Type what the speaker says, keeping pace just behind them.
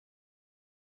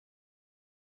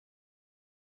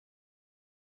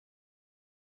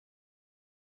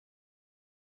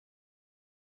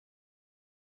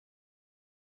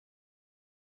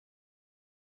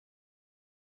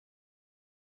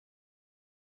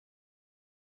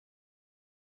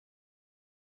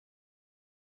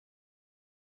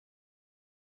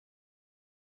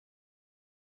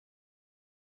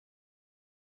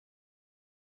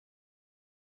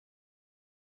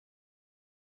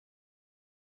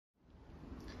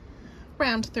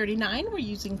Round 39, we're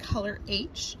using color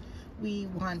H. We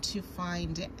want to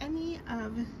find any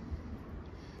of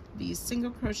these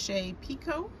single crochet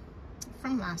picot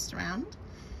from last round,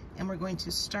 and we're going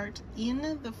to start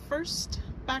in the first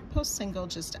back post single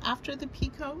just after the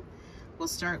picot. We'll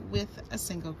start with a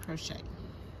single crochet.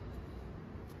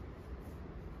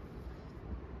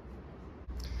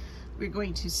 We're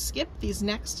going to skip these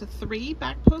next 3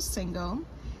 back post single,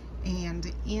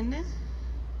 and in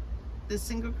the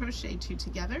single crochet 2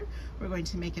 together, we're going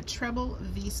to make a treble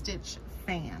V-stitch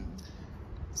fan.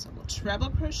 So we'll treble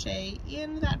crochet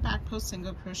in that back post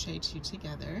single crochet 2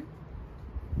 together,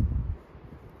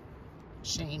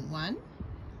 chain 1,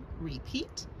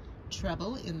 repeat,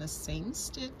 treble in the same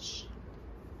stitch,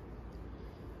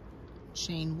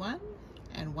 chain 1,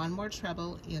 and 1 more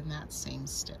treble in that same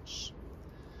stitch.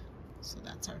 So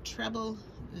that's our treble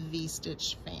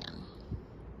V-stitch fan.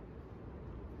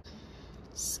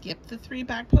 Skip the 3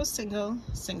 back post single,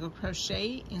 single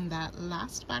crochet in that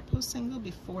last back post single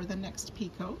before the next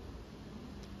picot,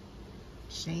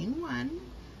 chain 1.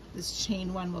 This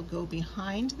chain 1 will go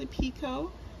behind the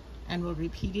picot, and we'll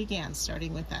repeat again,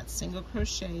 starting with that single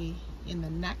crochet in the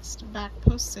next back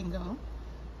post single,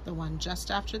 the one just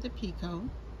after the picot,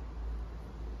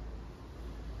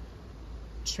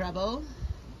 treble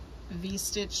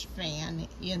V-stitch fan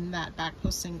in that back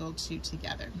post single 2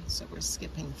 together. So we're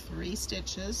skipping 3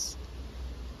 stitches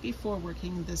before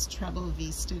working this treble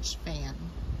V-stitch fan.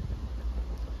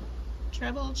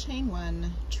 Treble, chain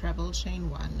 1, treble, chain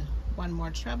 1, 1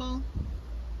 more treble,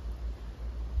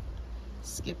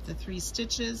 skip the 3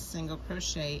 stitches, single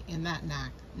crochet in that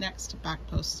next back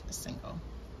post single,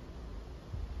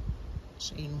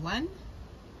 chain 1,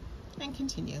 and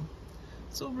continue.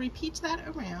 So we'll repeat that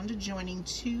around, joining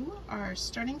to our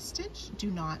starting stitch.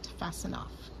 Do not fasten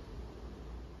off.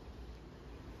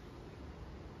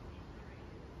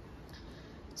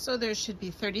 So there should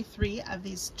be 33 of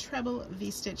these treble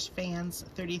V-stitch fans,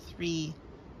 33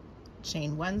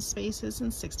 chain 1 spaces,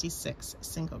 and 66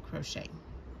 single crochet.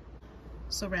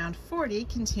 So round 40,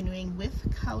 continuing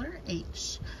with color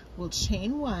H, we'll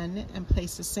chain 1 and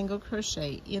place a single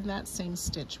crochet in that same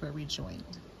stitch where we joined.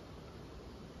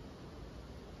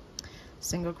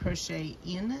 Single crochet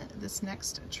in this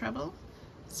next treble,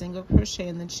 single crochet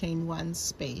in the chain 1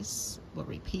 space. We'll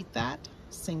repeat that,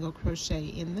 single crochet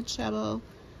in the treble,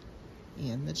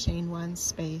 in the chain 1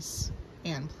 space,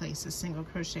 and place a single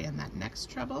crochet in that next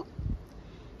treble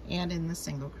and in the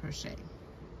single crochet.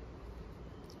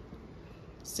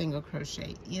 Single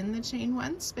crochet in the chain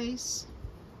 1 space,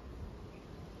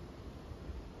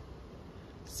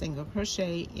 single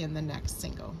crochet in the next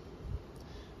single.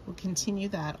 We'll continue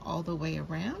that all the way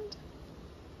around.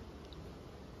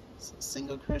 So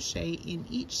single crochet in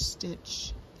each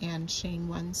stitch and chain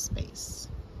 1 space.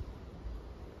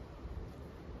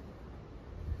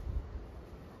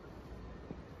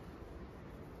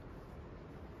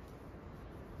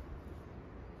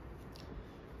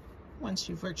 Once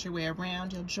you've worked your way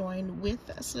around, you'll join with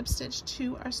a slip stitch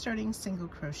to our starting single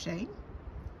crochet,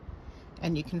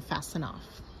 and you can fasten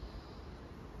off.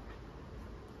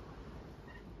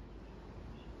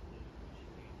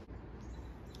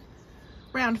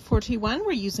 Round 41,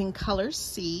 we're using color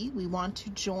C. We want to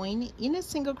join in a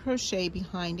single crochet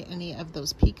behind any of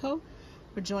those picot.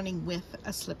 We're joining with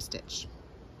a slip stitch.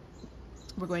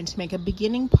 We're going to make a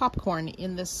beginning popcorn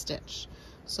in this stitch.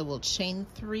 So we'll chain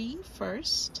 3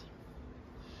 first,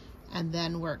 and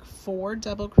then work 4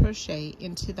 double crochet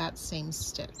into that same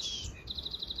stitch.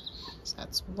 So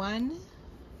that's 1,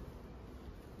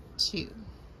 2,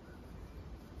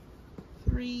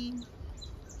 3,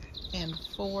 and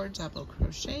 4 double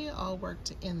crochet, all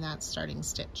worked in that starting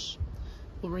stitch.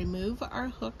 We'll remove our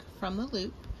hook from the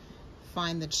loop,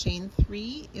 find the chain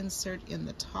 3, insert in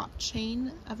the top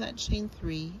chain of that chain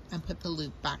 3, and put the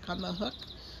loop back on the hook.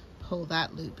 Pull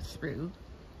that loop through,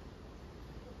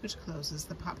 which closes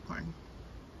the popcorn.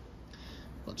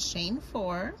 We'll chain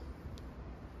 4,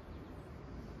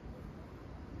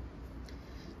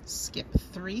 skip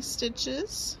 3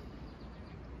 stitches,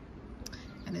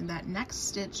 and in that next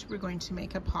stitch we're going to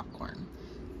make a popcorn.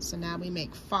 So now we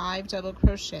make 5 double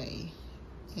crochet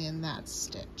in that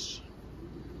stitch.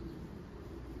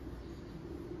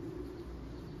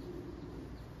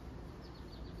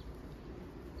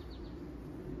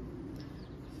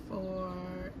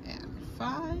 And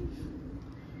 5.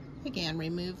 Again,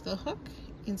 remove the hook,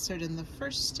 insert in the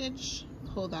first stitch,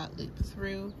 pull that loop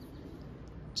through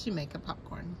to make a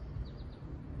popcorn.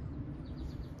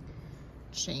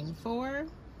 Chain 4,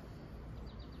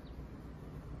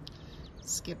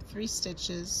 skip 3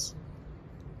 stitches,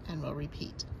 and we'll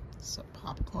repeat. So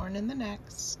popcorn in the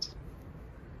next,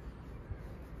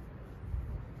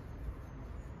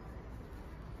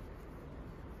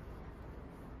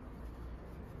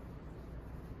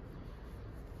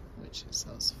 stitches.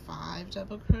 Those 5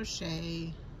 double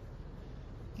crochet,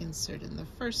 insert in the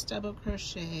first double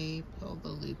crochet, pull the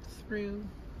loop through,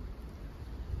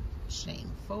 chain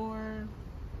 4,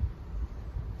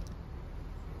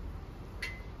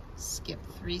 skip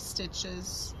 3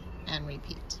 stitches, and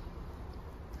repeat.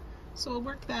 So we'll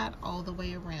work that all the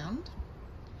way around.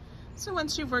 So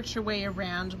once you've worked your way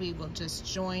around, we will just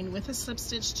join with a slip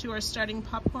stitch to our starting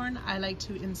popcorn. I like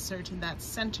to insert in that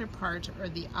center part or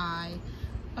the eye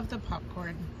of the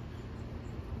popcorn.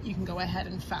 You can go ahead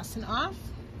and fasten off.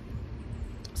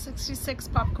 66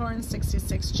 popcorn,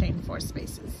 66 chain 4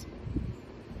 spaces.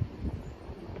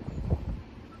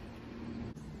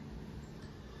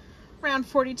 Round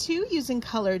 42, using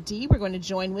color D, we're going to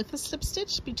join with a slip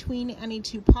stitch between any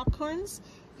 2 popcorns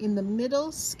in the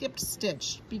middle skipped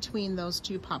stitch between those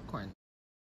 2 popcorns.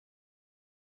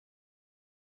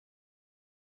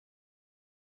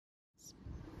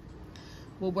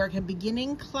 We'll work a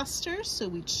beginning cluster, so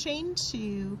we chain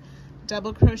 2,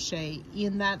 double crochet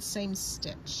in that same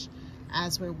stitch.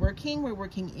 As we're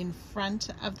working in front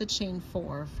of the chain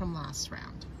 4 from last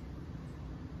round.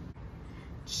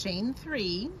 Chain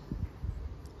 3,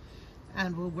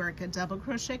 and we'll work a double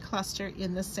crochet cluster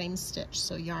in the same stitch.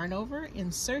 So yarn over,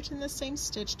 insert in the same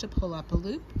stitch to pull up a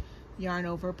loop, yarn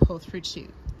over, pull through 2.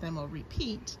 Then we'll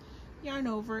repeat, yarn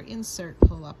over, insert,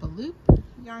 pull up a loop,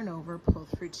 yarn over, pull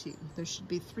through 2. There should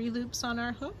be 3 loops on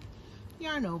our hook,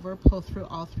 yarn over, pull through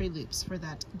all 3 loops for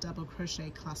that double crochet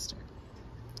cluster.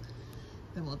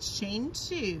 Then we'll chain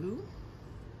 2,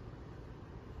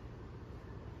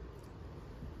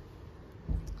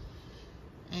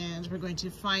 and we're going to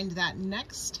find that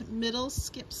next middle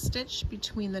skip stitch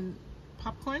between the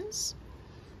popcorns,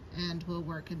 and we'll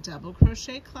work a double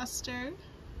crochet cluster,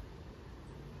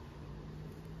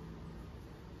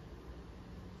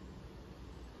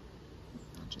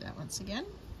 I'll do that once again,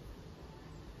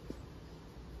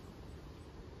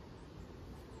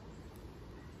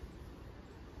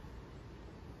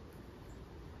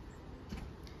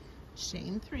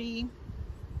 chain 3,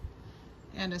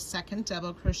 and a second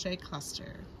double crochet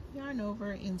cluster. Yarn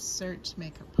over, insert,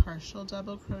 make a partial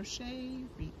double crochet,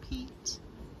 repeat,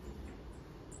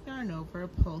 yarn over,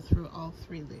 pull through all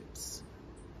 3 loops,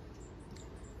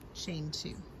 chain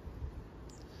 2.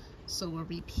 So we'll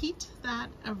repeat that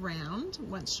around.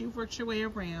 Once you've worked your way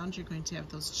around, you're going to have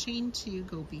those chain 2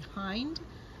 go behind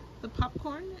the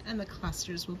popcorn, and the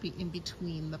clusters will be in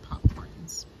between the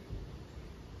popcorns.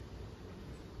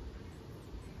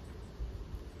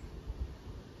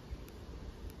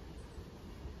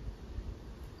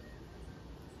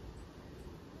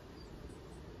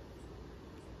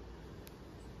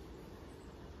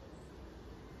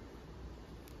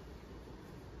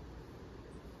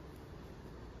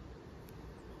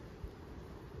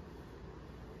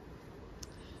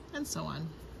 And so on.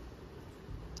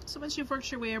 So once you've worked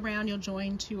your way around, you'll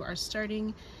join to our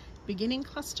starting beginning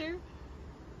cluster,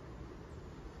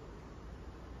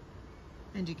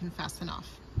 and you can fasten off.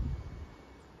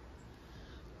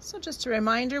 So just a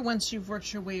reminder, once you've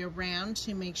worked your way around,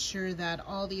 to make sure that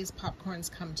all these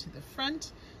popcorns come to the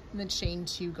front and the chain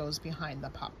 2 goes behind the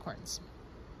popcorns.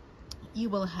 You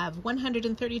will have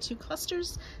 132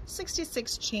 clusters,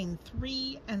 66 chain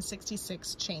 3 and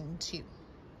 66 chain 2.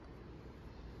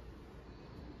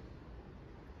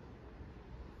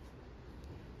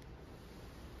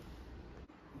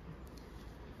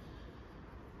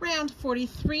 Round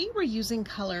 43, we're using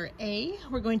color A.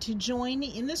 We're going to join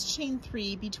in this chain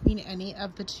 3 between any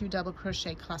of the 2 double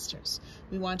crochet clusters.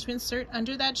 We want to insert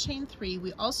under that chain 3.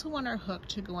 We also want our hook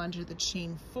to go under the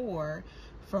chain 4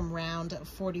 from round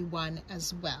 41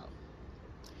 as well.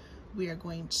 We are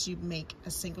going to make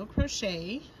a single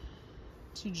crochet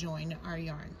to join our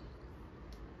yarn.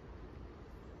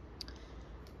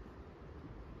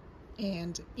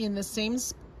 And in the same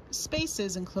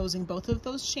spaces, enclosing both of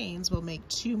those chains, we'll make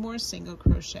 2 more single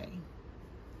crochet.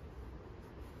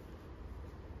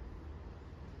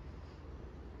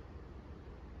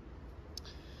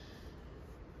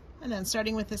 And then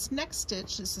starting with this next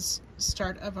stitch is the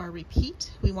start of our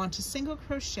repeat. We want to single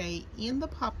crochet in the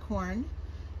popcorn,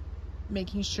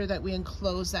 making sure that we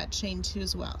enclose that chain 2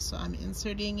 as well. So I'm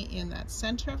inserting in that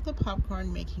center of the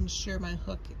popcorn, making sure my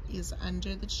hook is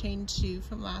under the chain 2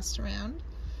 from last round,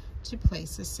 to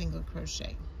place a single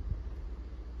crochet.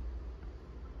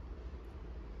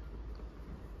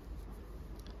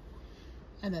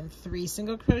 And then 3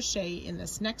 single crochet in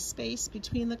this next space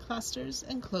between the clusters,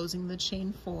 and closing the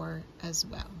chain 4 as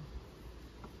well.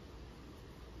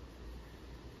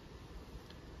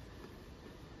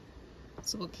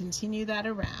 So we'll continue that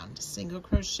around. Single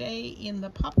crochet in the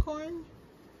popcorn,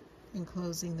 and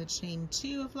closing the chain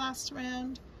 2 of last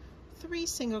round, 3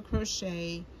 single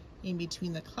crochet in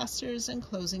between the clusters and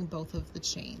closing both of the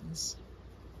chains.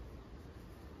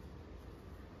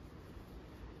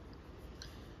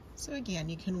 So again,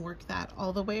 you can work that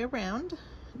all the way around,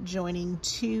 joining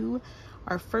to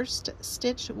our first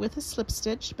stitch with a slip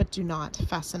stitch, but do not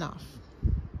fasten off.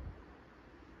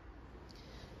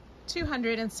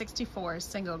 264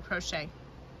 single crochet.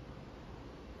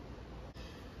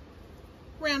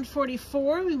 Round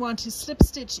 44, we want to slip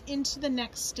stitch into the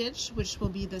next stitch, which will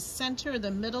be the center, the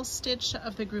middle stitch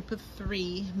of the group of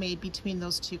 3 made between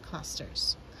those 2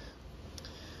 clusters.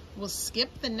 We'll skip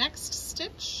the next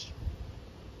stitch,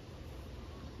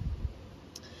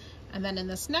 and then in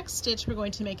this next stitch we're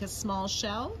going to make a small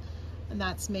shell, and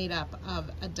that's made up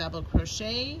of a double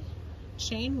crochet,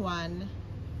 chain 1,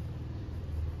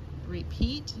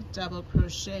 repeat, double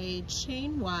crochet,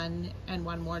 chain 1, and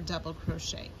 1 more double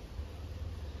crochet.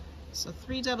 So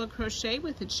 3 double crochet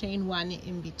with a chain 1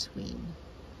 in between.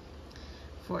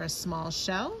 For a small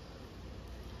shell,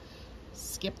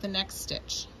 skip the next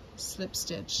stitch, slip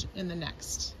stitch in the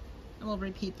next, and we'll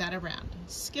repeat that around.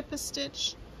 Skip a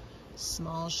stitch,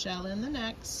 small shell in the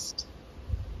next,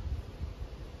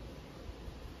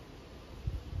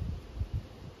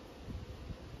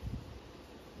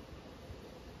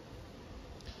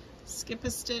 skip a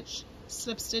stitch,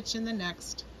 slip stitch in the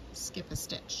next, skip a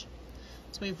stitch.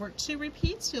 So we've worked 2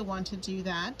 repeats. You'll want to do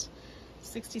that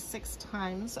 66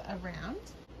 times around.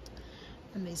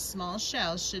 And these small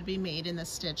shells should be made in the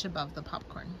stitch above the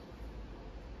popcorn.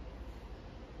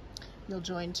 You'll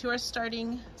join to our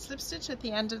starting slip stitch at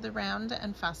the end of the round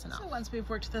and fasten off. So once we've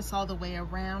worked this all the way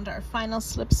around, our final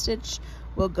slip stitch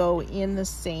will go in the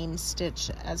same stitch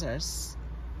as our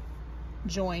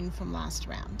join from last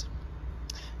round.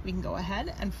 We can go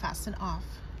ahead and fasten off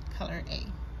color A.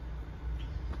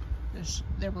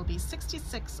 There will be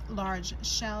 66 large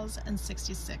shells and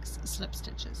 66 slip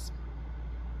stitches.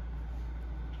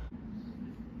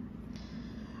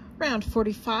 Round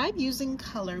 45, using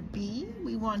color B,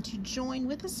 we want to join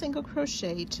with a single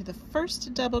crochet to the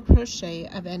first double crochet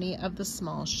of any of the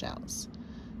small shells.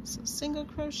 So single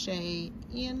crochet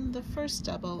in the first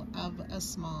double of a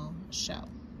small shell.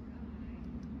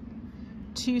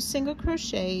 2 single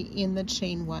crochet in the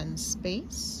chain 1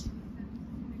 space.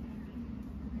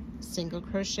 Single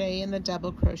crochet in the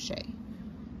double crochet.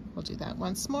 We'll do that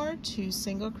once more. 2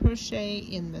 single crochet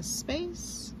in the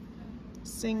space,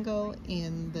 single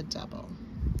in the double.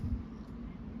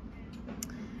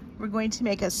 We're going to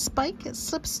make a spike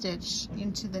slip stitch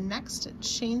into the next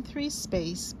chain 3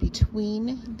 space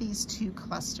between these 2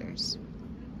 clusters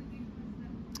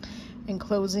and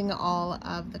closing all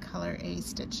of the color A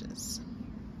stitches.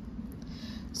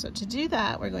 So to do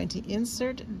that, we're going to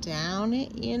insert down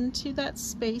into that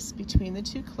space between the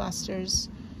 2 clusters,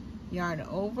 yarn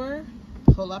over,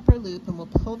 pull up our loop, and we'll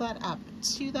pull that up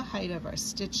to the height of our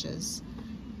stitches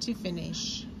to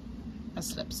finish a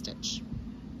slip stitch.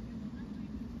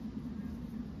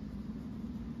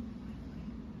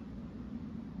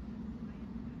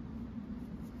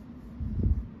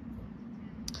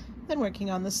 Then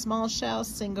working on the small shell,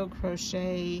 single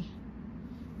crochet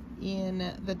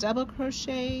in the double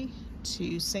crochet,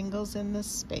 2 singles in the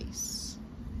space.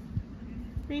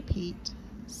 Repeat,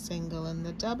 single in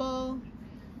the double,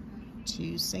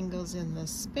 2 singles in the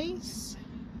space,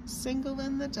 single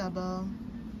in the double,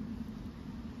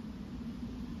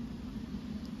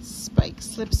 spike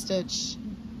slip stitch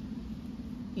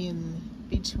in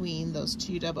between those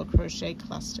 2 double crochet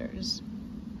clusters.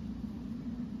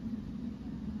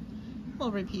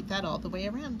 We'll repeat that all the way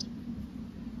around.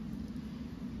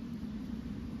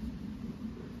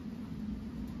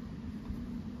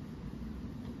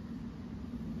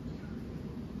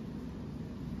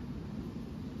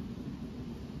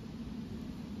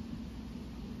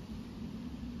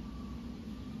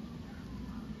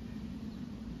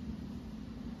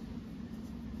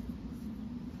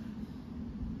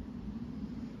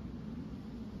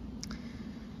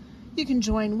 You can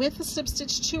join with a slip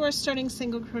stitch to our starting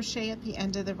single crochet at the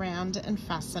end of the round and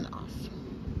fasten off.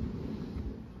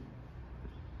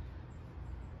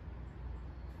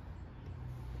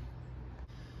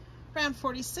 Round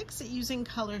 46, using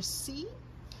color C,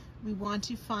 we want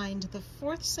to find the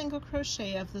 4th single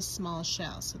crochet of the small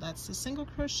shell. So that's the single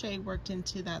crochet worked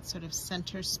into that sort of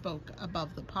center spoke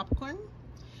above the popcorn.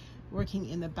 Working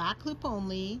in the back loop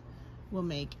only, we'll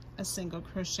make a single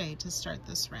crochet to start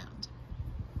this round.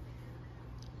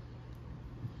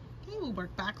 We'll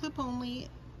work back loop only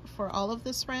for all of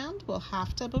this round. We'll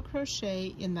half double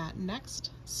crochet in that next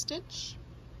stitch,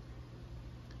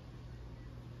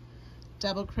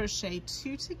 double crochet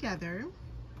 2 together,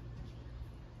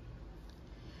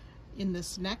 in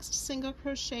this next single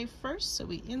crochet first. So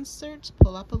we insert,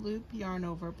 pull up a loop, yarn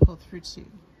over, pull through 2.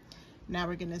 Now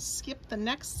we're going to skip the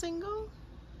next single,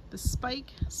 the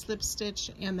spike, slip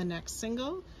stitch, and the next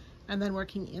single, and then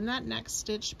working in that next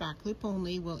stitch, back loop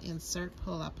only, we'll insert,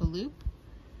 pull up a loop.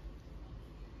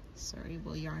 Sorry,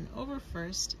 we'll yarn over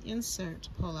first, insert,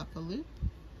 pull up a loop,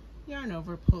 yarn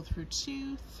over, pull through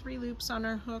 2, 3 loops on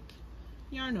our hook,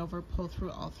 yarn over, pull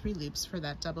through all 3 loops for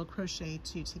that double crochet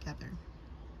 2 together.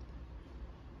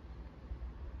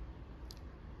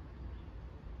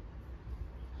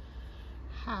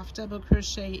 Half double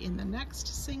crochet in the next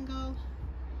single,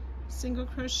 single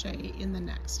crochet in the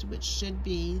next, which should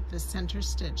be the center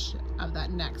stitch of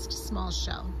that next small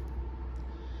shell.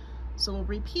 So we'll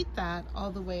repeat that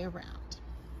all the way around.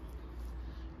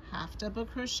 Half double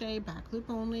crochet, back loop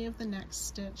only of the next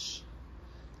stitch,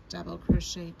 double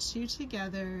crochet 2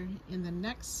 together in the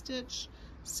next stitch,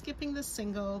 skipping the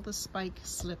single, the spike,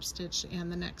 slip stitch,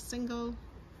 and the next single,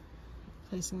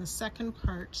 placing the second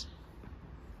part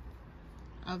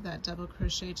of that double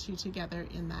crochet 2 together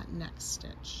in that next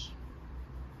stitch.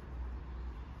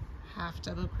 Half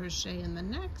double crochet in the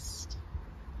next,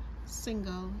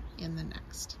 single in the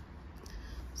next.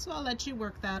 So I'll let you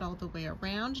work that all the way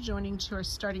around, joining to our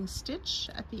starting stitch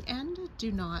at the end.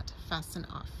 Do not fasten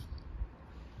off.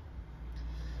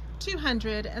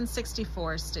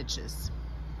 264 stitches.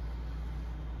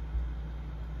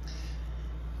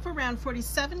 For round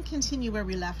 47, continue where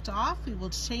we left off. We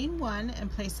will chain 1 and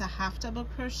place a half double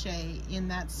crochet in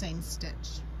that same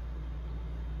stitch.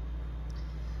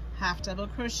 Half double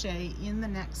crochet in the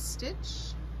next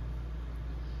stitch.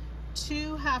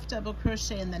 2 half double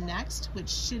crochet in the next, which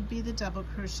should be the double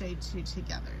crochet 2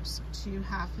 together. So 2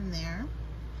 half in there.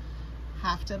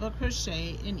 Half double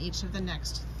crochet in each of the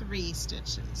next 3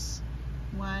 stitches.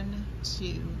 1, 2,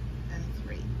 and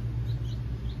 3.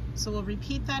 So we'll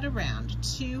repeat that around.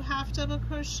 2 half double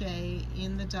crochet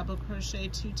in the double crochet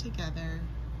 2 together,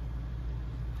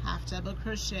 half double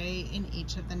crochet in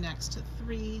each of the next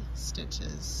 3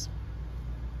 stitches.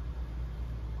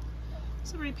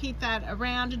 So repeat that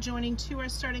around, joining to our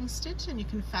starting stitch, and you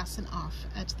can fasten off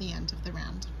at the end of the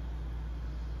round.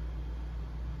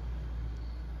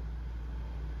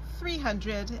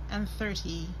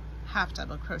 330 half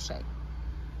double crochet.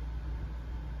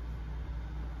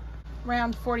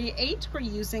 Round 48, we're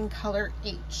using color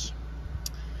H.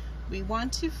 We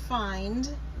want to find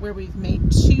where we've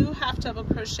made 2 half double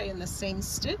crochet in the same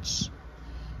stitch,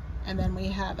 and then we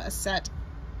have a set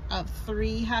of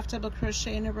 3 half double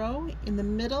crochet in a row. In the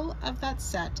middle of that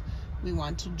set, we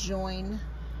want to join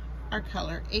our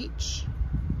color H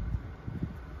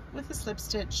with a slip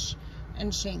stitch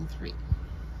and chain 3.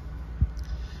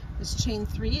 This chain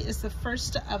 3 is the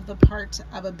first of the part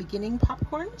of a beginning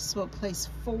popcorn, so we'll place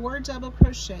 4 double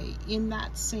crochet in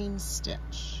that same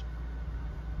stitch.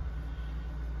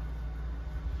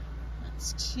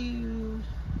 That's 2,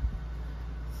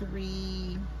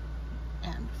 3,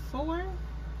 and 4.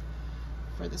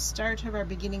 For the start of our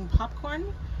beginning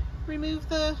popcorn, remove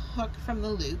the hook from the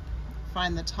loop,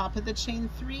 find the top of the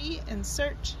chain 3,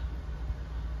 insert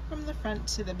from the front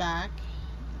to the back,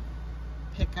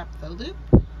 pick up the loop,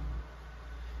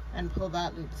 and pull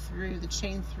that loop through the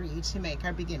chain 3 to make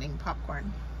our beginning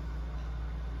popcorn.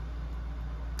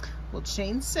 We'll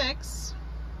chain 6,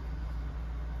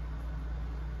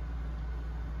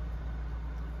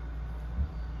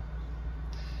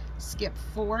 skip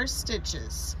 4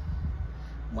 stitches,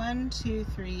 1, 2,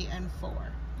 3, and 4,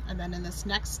 and then in this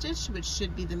next stitch, which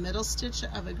should be the middle stitch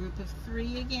of a group of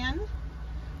 3 again,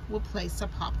 we'll place a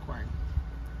popcorn.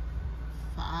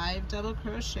 5 double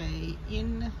crochet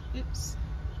in,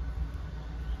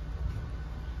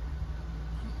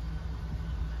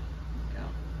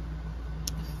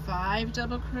 5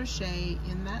 double crochet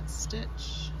in that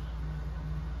stitch,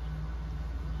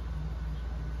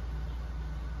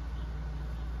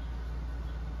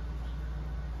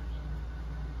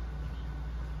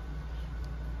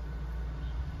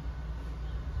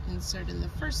 insert in the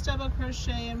first double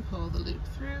crochet and pull the loop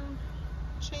through,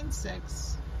 chain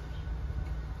 6,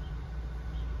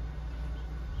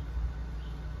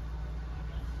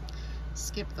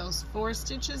 skip those 4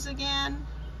 stitches again,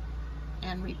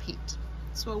 and repeat.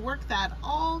 So we'll work that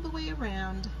all the way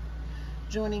around,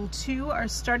 joining to our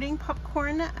starting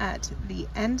popcorn at the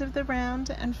end of the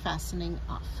round and fastening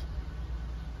off.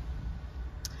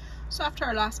 So after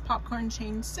our last popcorn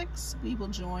chain 6, we will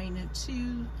join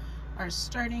to our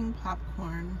starting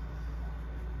popcorn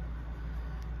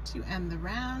to end the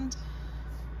round,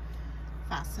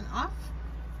 fasten off.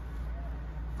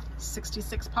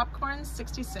 66 popcorns,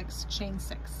 66 chain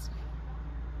 6.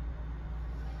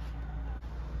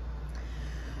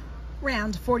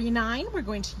 Round 49, we're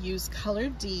going to use color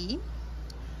D.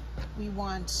 We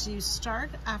want to start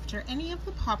after any of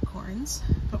the popcorns,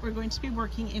 but we're going to be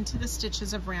working into the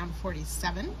stitches of round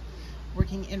 47,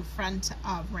 working in front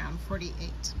of round 48.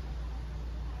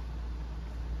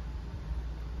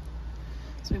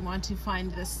 So we want to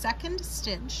find the second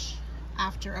stitch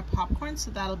after a popcorn, so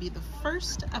that'll be the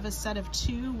first of a set of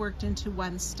 2 worked into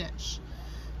one stitch.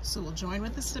 So we'll join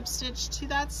with a slip stitch to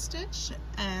that stitch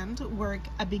and work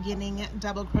a beginning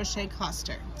double crochet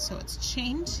cluster. So it's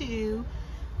chain 2,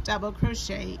 double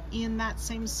crochet in that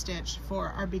same stitch for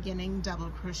our beginning double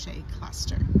crochet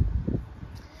cluster.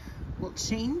 We'll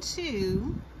chain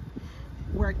 2,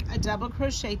 work a double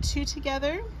crochet 2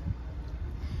 together,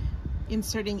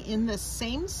 inserting in the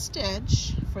same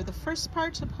stitch for the first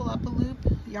part to pull up a loop,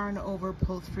 yarn over,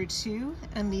 pull through 2,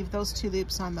 and leave those 2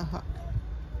 loops on the hook.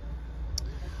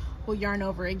 We'll yarn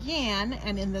over again,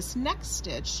 and in this next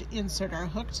stitch, insert our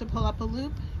hook to pull up a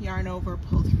loop, yarn over,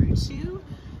 pull through 2,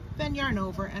 then yarn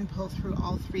over and pull through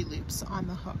all 3 loops on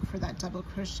the hook for that double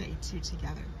crochet 2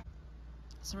 together.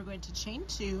 So we're going to chain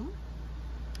 2.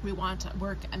 We want to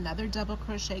work another double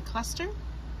crochet cluster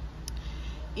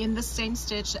in the same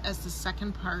stitch as the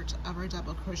second part of our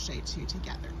double crochet 2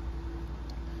 together.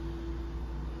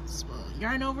 So we'll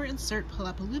yarn over, insert, pull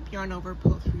up a loop, yarn over,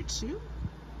 pull through 2.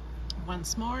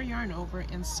 Once more, yarn over,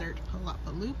 insert, pull up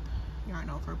a loop, yarn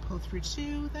over, pull through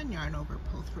 2, then yarn over,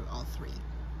 pull through all 3.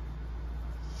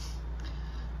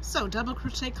 So double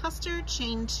crochet cluster,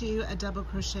 chain 2, a double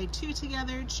crochet 2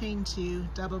 together, chain 2,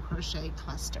 double crochet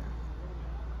cluster.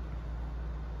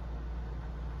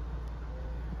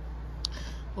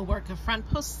 We'll work a front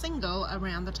post single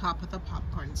around the top of the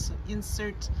popcorn. So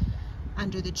insert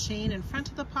under the chain in front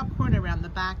of the popcorn, around the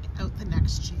back, out the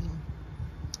next chain.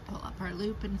 Pull up our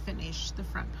loop and finish the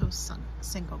front post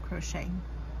single crochet.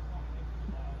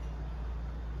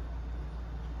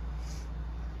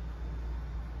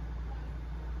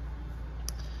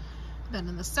 Then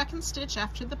in the second stitch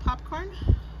after the popcorn,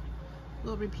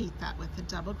 we'll repeat that with a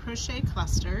double crochet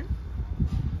cluster,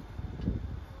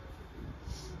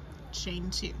 chain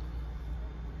 2,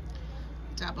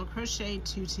 double crochet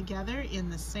 2 together in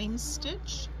the same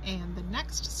stitch, and the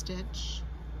next stitch,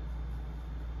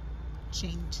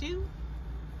 chain 2,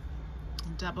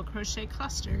 double crochet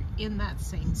cluster in that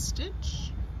same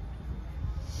stitch,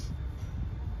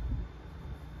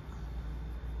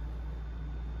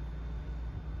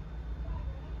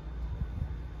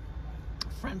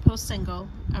 front post single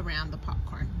around the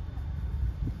popcorn.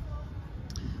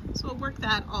 So we'll work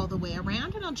that all the way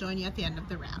around, and I'll join you at the end of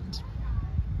the round.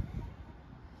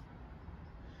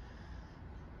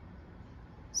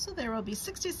 So there will be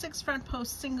 66 front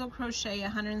post single crochet,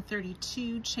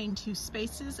 132 chain 2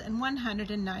 spaces, and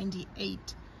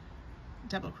 198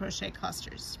 double crochet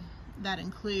clusters. That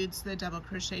includes the double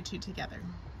crochet 2 together.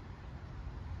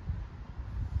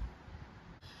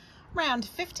 Round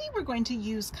 50, we're going to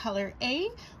use color A.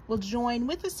 We'll join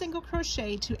with a single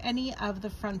crochet to any of the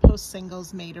front post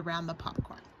singles made around the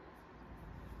popcorn.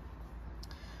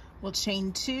 We'll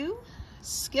chain 2,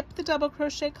 skip the double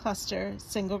crochet cluster,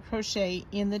 single crochet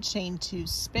in the chain 2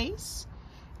 space,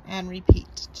 and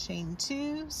repeat. Chain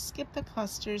 2, skip the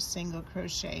cluster, single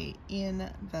crochet in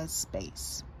the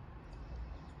space.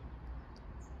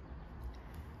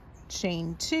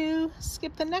 Chain 2,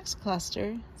 skip the next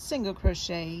cluster, single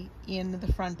crochet in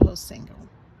the front post single.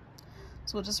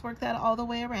 So we'll just work that all the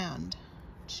way around.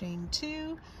 Chain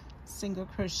 2, single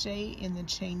crochet in the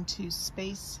chain 2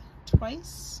 space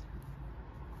twice,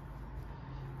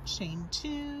 chain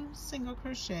 2, single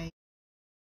crochet.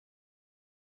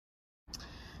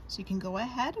 So you can go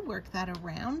ahead and work that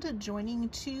around, joining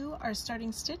to our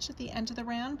starting stitch at the end of the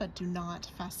round, but do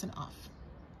not fasten off.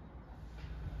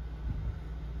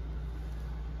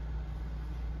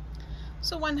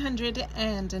 So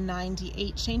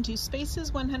 198 chain 2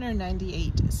 spaces,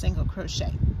 198 single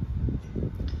crochet.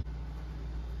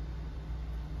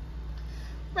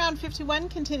 Round 51,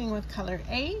 continuing with color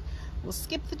A, we'll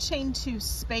skip the chain 2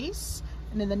 space,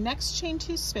 and in the next chain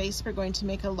 2 space we're going to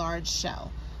make a large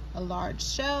shell. A large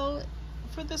shell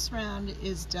for this round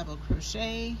is double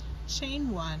crochet, chain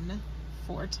 1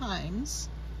 4 times,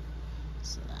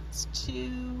 so that's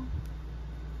 2,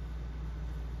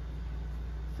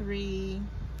 3,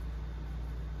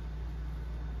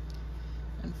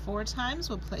 and 4 times.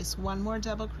 We'll place 1 more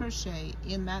double crochet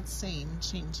in that same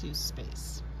chain 2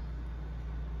 space.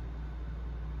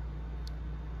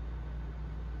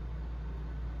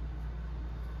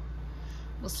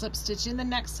 We'll slip stitch in the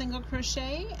next single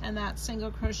crochet, and that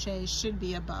single crochet should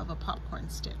be above a popcorn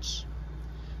stitch.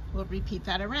 We'll repeat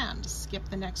that around. Skip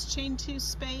the next chain 2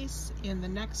 space, in the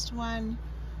next one,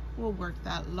 we'll work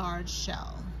that large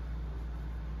shell.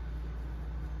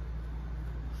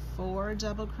 4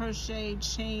 double crochet,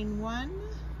 chain 1,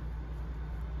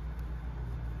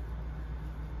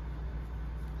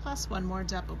 plus 1 more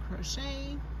double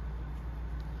crochet,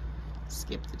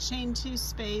 skip the chain 2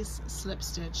 space, slip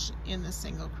stitch in the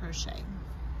single crochet.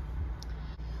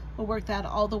 We'll work that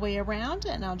all the way around,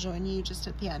 and I'll join you just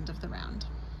at the end of the round.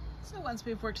 So once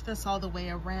we've worked this all the way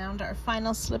around, our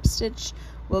final slip stitch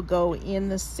will go in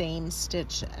the same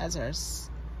stitch as our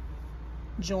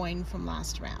join from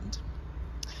last round.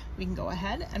 We can go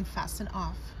ahead and fasten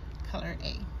off color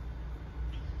A.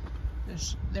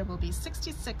 There will be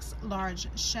 66 large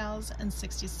shells and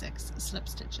 66 slip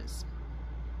stitches.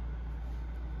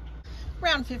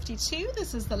 Round 52,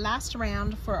 this is the last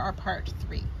round for our part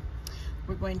 3.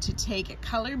 We're going to take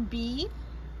color B.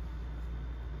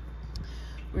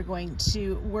 We're going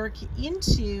to work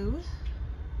into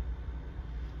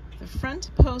the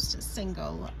front post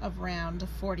single of round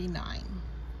 49.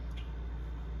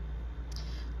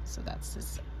 So that's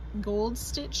this gold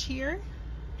stitch here,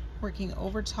 working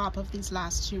over top of these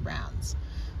last 2 rounds.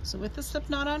 So with the slip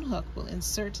knot on hook, we'll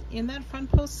insert in that front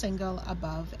post single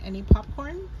above any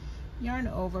popcorn, yarn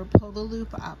over, pull the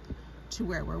loop up to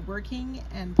where we're working,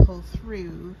 and pull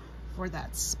through for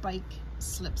that spike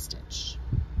slip stitch.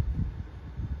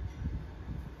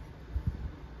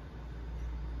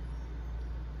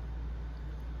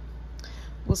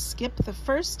 We'll skip the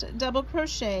first double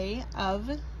crochet of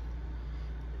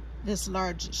this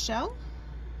large shell,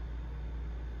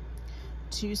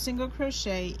 2 single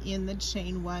crochet in the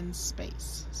chain 1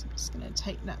 space. So I'm just going to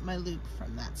tighten up my loop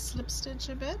from that slip stitch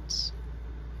a bit.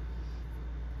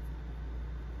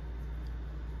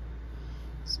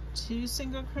 So 2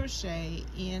 single crochet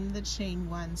in the chain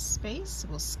 1 space.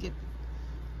 We'll skip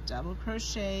double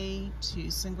crochet,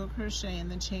 2 single crochet in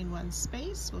the chain 1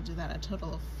 space. We'll do that a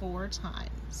total of 4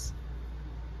 times.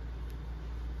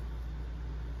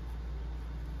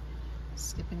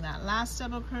 Skipping that last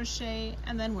double crochet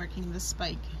and then working the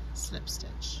spike slip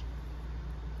stitch.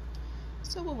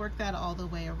 So we'll work that all the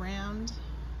way around.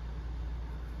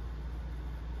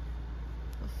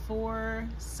 The 4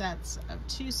 sets of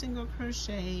 2 single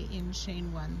crochet in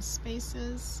chain 1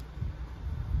 spaces.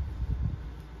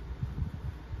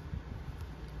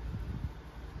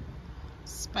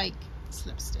 Spike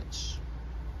slip stitch.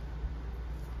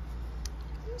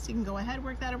 So you can go ahead,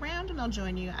 work that around, and I'll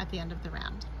join you at the end of the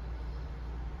round.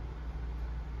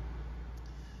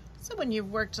 So when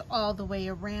you've worked all the way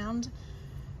around,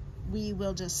 we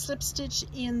will just slip stitch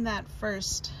in that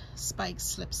first spike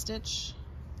slip stitch,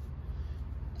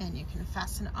 and you can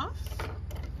fasten off.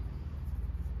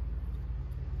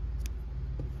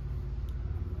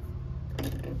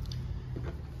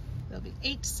 There'll be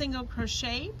 8 single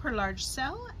crochet per large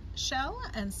shell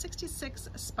and 66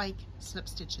 spike slip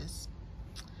stitches.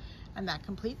 And that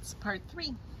completes part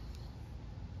 3.